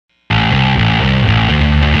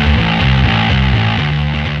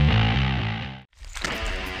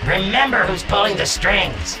Remember who's pulling the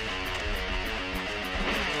strings.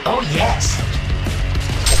 Oh yes.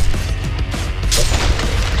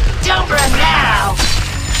 Don't run now!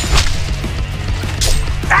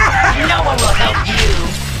 No one will help you!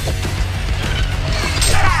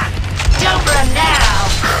 Don't run now!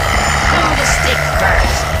 Who to stick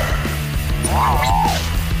first?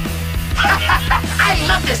 I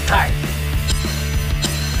love this part!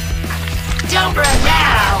 Don't run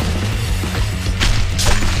now!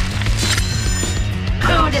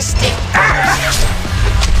 Who to stick first?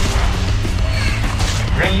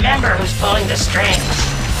 Remember who's pulling the strings.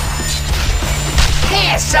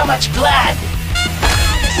 There's so much blood!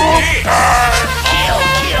 Kill,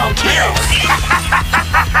 kill, kill!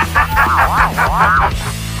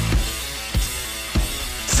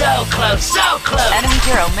 So close, so close! Enemy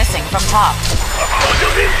hero missing from top.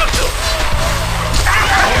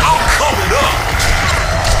 I'm coming up!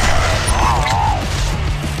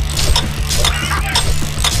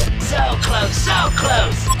 So close, so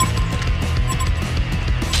close!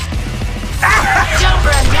 Don't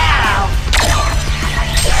run now!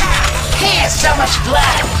 Here's so much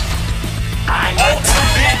blood! I'm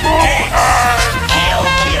ultimate! Kill,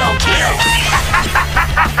 kill, kill!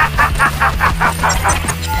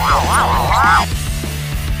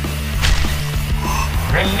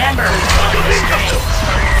 Remember who's pulling the strings.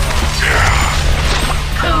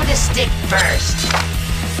 Who to stick first?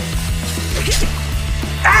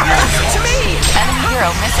 To me! Enemy hero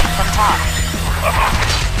missing from top.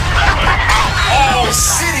 All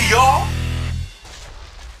city, y'all!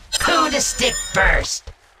 Who to stick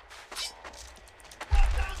first?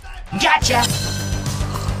 Gotcha!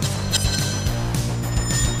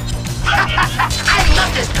 I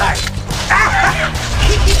love this part!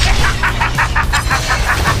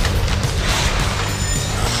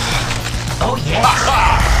 Oh yes!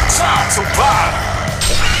 Time to buy!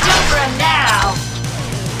 Don't run now!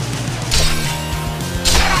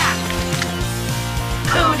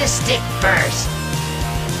 Who to stick first?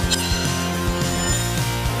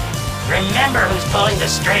 Remember who's pulling the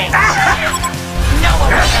strings. No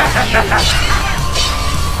one will help you.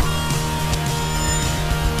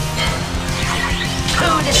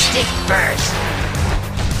 Who to stick first?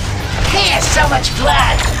 Here's so much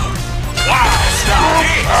blood. Wow, stop!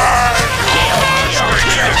 Kill, kill,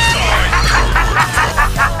 kill.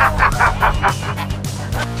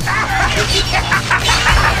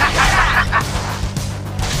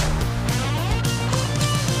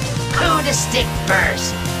 Who to stick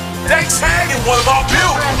first? Thanks hanging one of our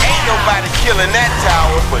buildings! Ain't nobody killing that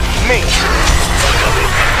tower but me!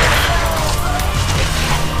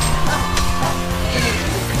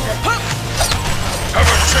 Have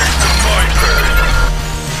a taste of my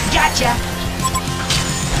Gotcha!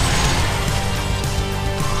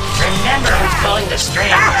 Remember who's pulling the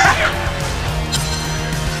strings.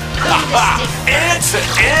 Who to stick End to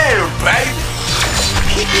end, baby!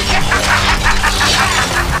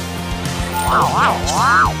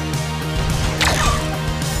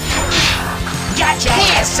 Gotcha!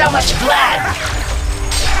 Here's so much blood!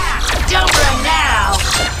 Don't run now!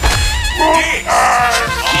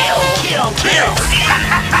 Kill, kill, kill!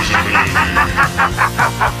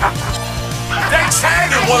 Thanks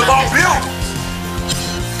hanging one of our buildings!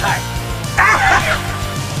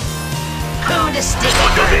 Who to stick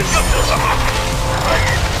first?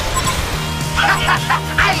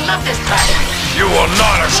 I love this part! You will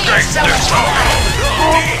not escape So this much time!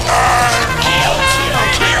 blood! Kill, kill,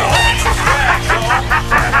 kill!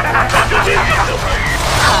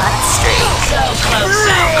 Hot streak. So close,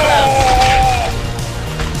 so close!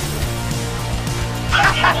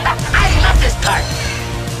 I love this part!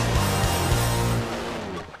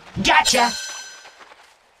 Gotcha!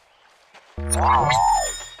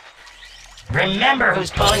 Remember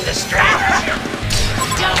who's pulling the strings.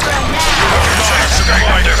 Don't run now!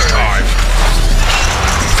 This time!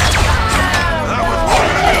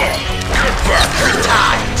 Get back here!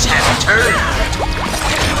 Times have turned.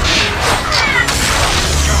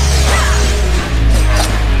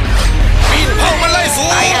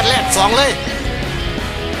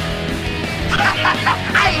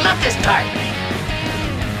 I love this part!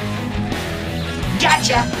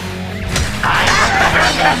 Gotcha!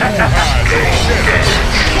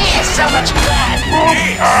 There's so much blood!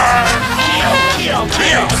 Kill, kill,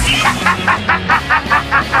 kill!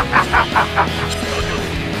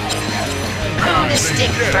 Who to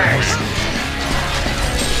stick first?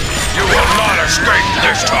 You will not escape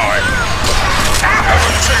this time! Have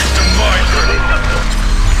a taste of my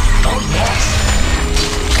Oh yes!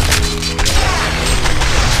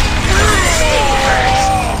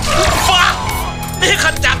ฟักนี่ข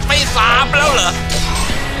จัดไป3แล้วเหรอ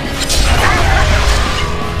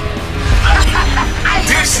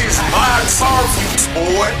Sorry,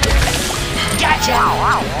 boy. Gotcha!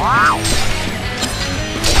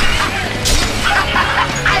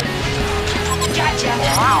 Gotcha!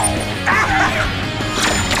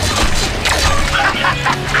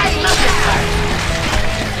 I love this part!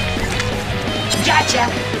 Gotcha!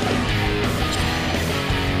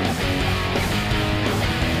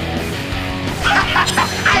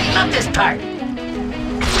 I love this part!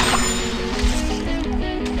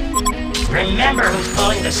 Remember who's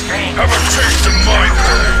pulling the strings. Have a taste of my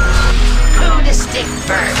pain. Who to stick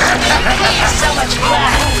first? There's so much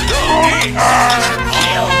blood!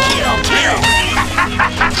 Kill, kill, kill!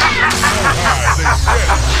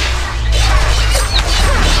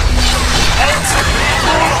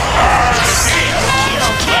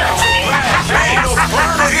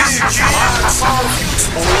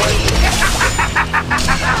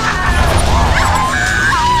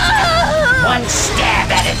 One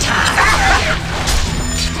stab at a time.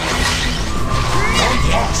 Oh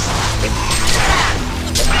yes.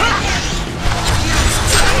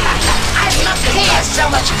 I love to hear so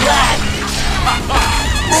much blood.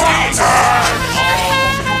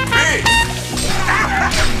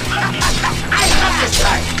 I love this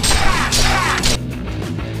part.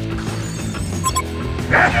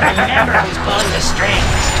 Remember who's pulling the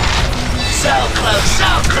strings. So close, so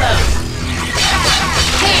close.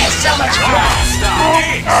 Here's so much blood.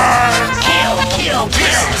 Kill, kill,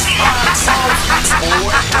 kill.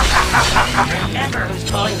 Remember who's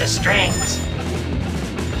pulling the strings.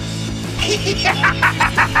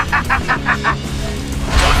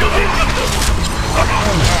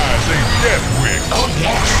 Oh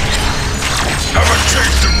yes. Have a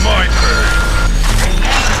taste of my pain.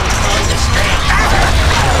 Remember who's pulling the strings.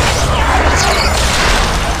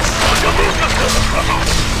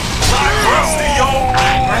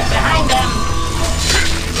 I'm right behind them.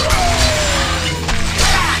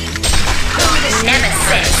 Who the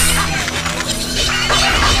nemesis?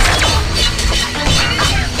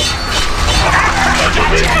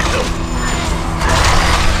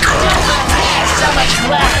 There's so much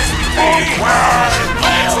blood.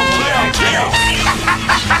 Kill, kill, kill.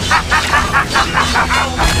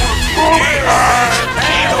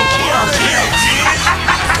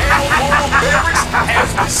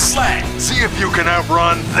 See if you can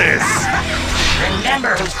outrun this.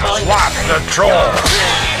 Remember who's pulling Watch the the troll.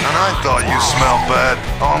 And I thought you smelled bad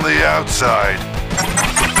on the outside.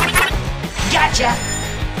 Gotcha.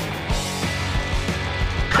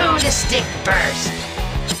 Who to stick first?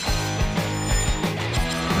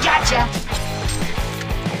 Gotcha.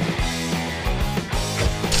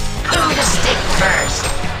 Who to stick first?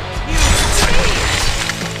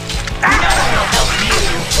 No one will help you.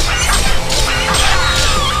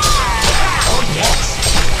 Oh yes.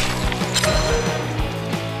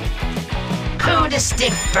 Who to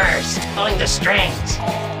stick first? Pulling the strings.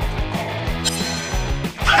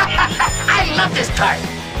 I love this part.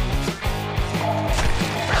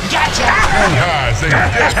 Gotcha. So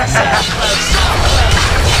close, so close.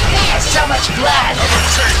 There's so much blood.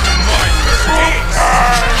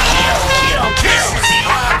 Kill, kill, kill.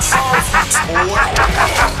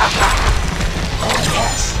 Oh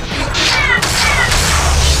yes.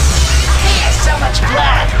 There's so much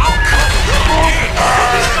blood.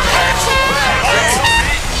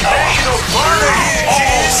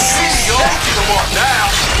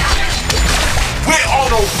 We're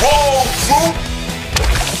on a roll, group.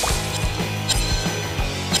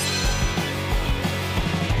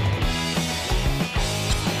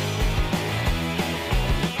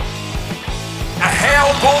 A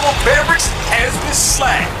hellboy barracks has been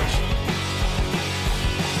slashed.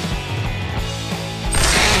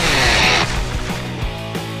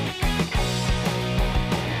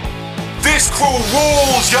 This crew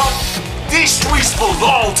rules, y'all. These streets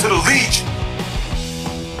belong to the Legion.